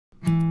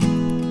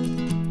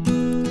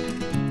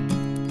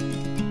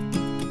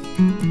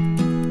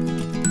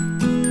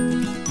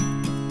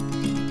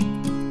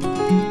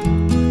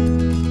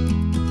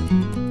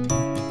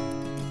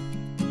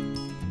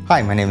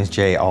Hi, my name is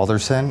Jay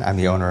Alderson. I'm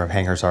the owner of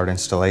Hangers Art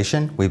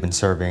Installation. We've been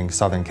serving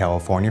Southern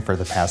California for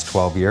the past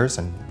 12 years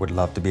and would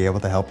love to be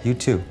able to help you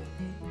too.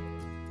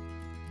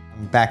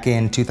 Back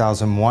in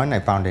 2001, I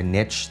found a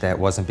niche that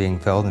wasn't being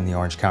filled in the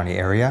Orange County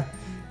area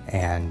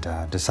and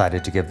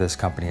decided to give this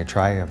company a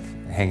try of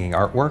hanging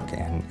artwork,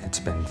 and it's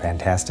been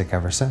fantastic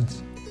ever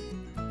since.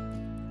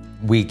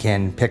 We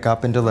can pick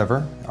up and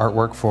deliver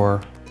artwork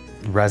for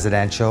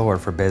residential or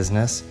for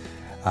business.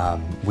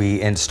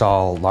 We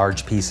install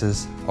large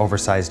pieces,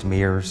 oversized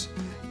mirrors,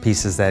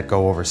 pieces that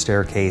go over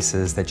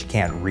staircases that you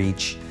can't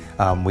reach.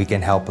 We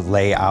can help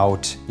lay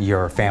out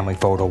your family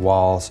photo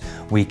walls.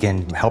 We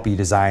can help you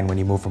design when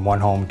you move from one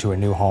home to a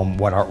new home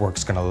what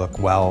artwork's going to look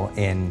well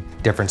in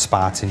different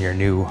spots in your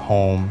new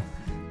home.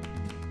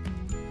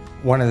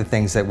 One of the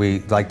things that we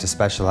like to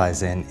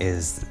specialize in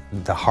is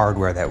the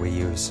hardware that we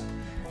use.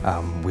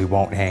 We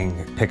won't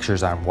hang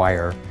pictures on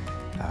wire.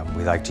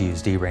 We like to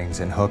use D-rings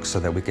and hooks so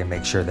that we can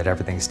make sure that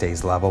everything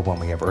stays level. When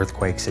we have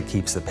earthquakes, it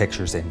keeps the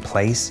pictures in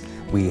place.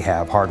 We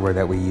have hardware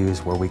that we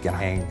use where we can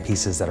hang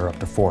pieces that are up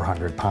to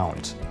 400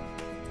 pounds.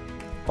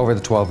 Over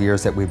the 12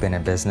 years that we've been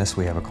in business,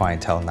 we have a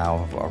clientele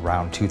now of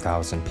around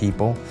 2,000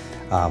 people.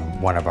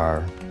 One of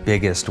our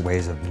biggest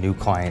ways of new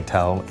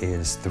clientele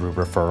is through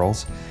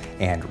referrals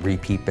and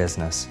repeat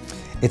business.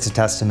 It's a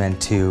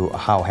testament to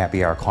how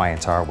happy our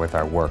clients are with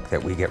our work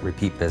that we get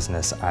repeat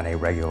business on a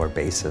regular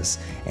basis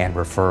and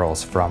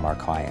referrals from our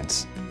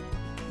clients.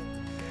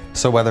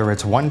 So whether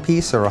it's one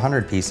piece or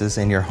 100 pieces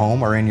in your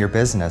home or in your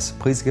business,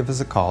 please give us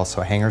a call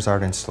so Hangers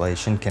Art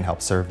Installation can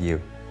help serve you.